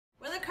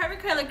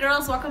curly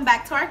girls, welcome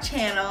back to our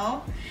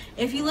channel.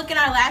 If you look at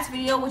our last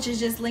video, which is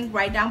just linked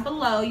right down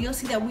below, you'll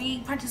see that we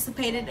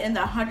participated in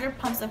the 100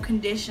 pumps of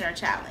conditioner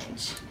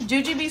challenge.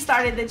 Jujubee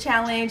started the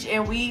challenge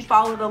and we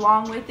followed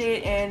along with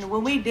it, and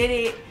when we did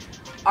it,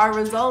 our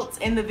results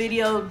in the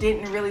video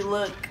didn't really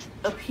look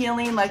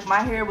appealing. Like, my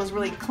hair was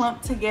really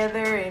clumped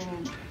together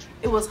and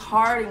it was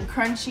hard and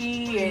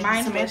crunchy, and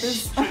mine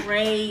was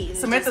straight.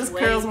 Samantha's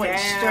curls went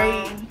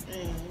straight.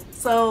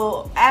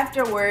 So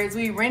afterwards,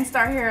 we rinsed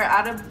our hair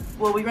out of,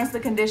 we rinsed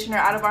the conditioner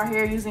out of our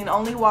hair using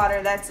only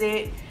water, that's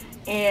it.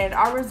 And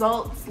our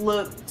results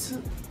looked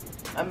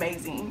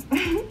amazing.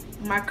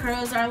 My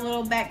curls are a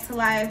little back to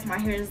life. My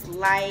hair is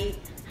light,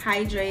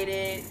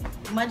 hydrated,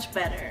 much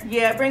better.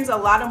 Yeah, it brings a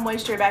lot of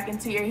moisture back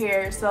into your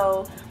hair.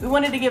 So we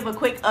wanted to give a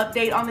quick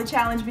update on the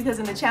challenge, because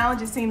in the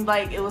challenge it seemed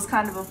like it was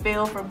kind of a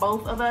fail for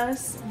both of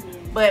us.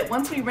 But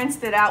once we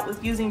rinsed it out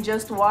with using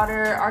just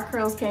water, our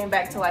curls came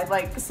back to life.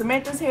 Like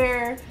Samantha's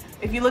hair,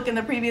 if you look in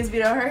the previous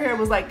video, her hair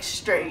was like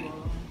straight,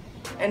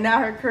 and now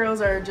her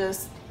curls are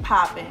just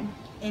popping.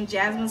 And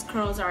Jasmine's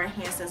curls are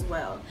enhanced as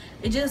well.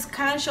 It just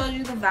kind of shows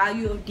you the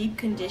value of deep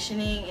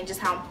conditioning and just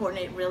how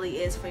important it really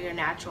is for your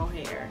natural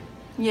hair.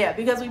 Yeah,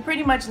 because we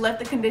pretty much left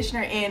the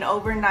conditioner in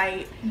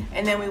overnight,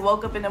 and then we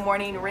woke up in the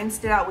morning,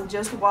 rinsed it out with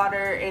just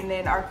water, and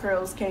then our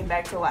curls came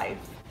back to life.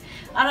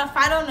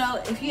 I don't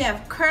know if you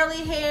have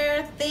curly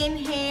hair, thin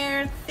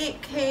hair,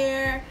 thick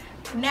hair,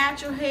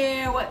 natural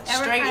hair,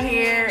 whatever straight kind of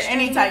hair,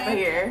 any type of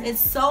hair. It's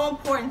so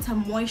important to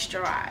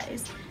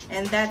moisturize,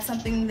 and that's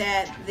something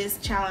that this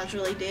challenge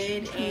really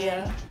did. And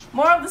yeah.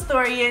 Moral of the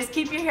story is,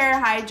 keep your hair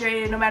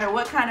hydrated no matter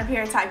what kind of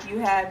hair type you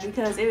have,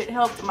 because it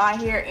helped my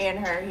hair and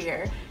her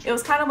hair. It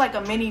was kind of like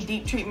a mini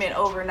deep treatment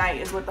overnight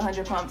is what the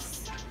 100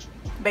 pumps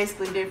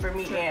basically did for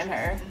me and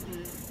her.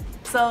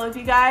 So if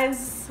you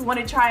guys want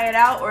to try it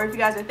out, or if you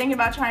guys are thinking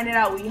about trying it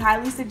out, we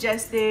highly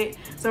suggest it.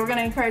 So we're going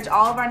to encourage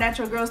all of our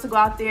natural girls to go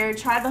out there,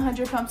 try the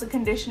 100 pumps of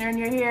conditioner in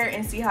your hair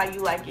and see how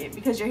you like it.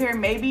 Because your hair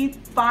may be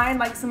fine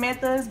like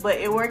Samantha's, but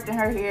it worked in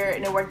her hair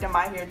and it worked in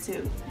my hair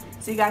too.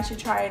 So you guys should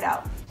try it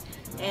out.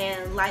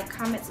 And like,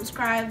 comment,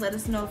 subscribe. Let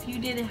us know if you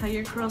did it, how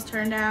your curls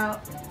turned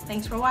out.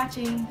 Thanks for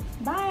watching.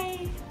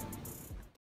 Bye.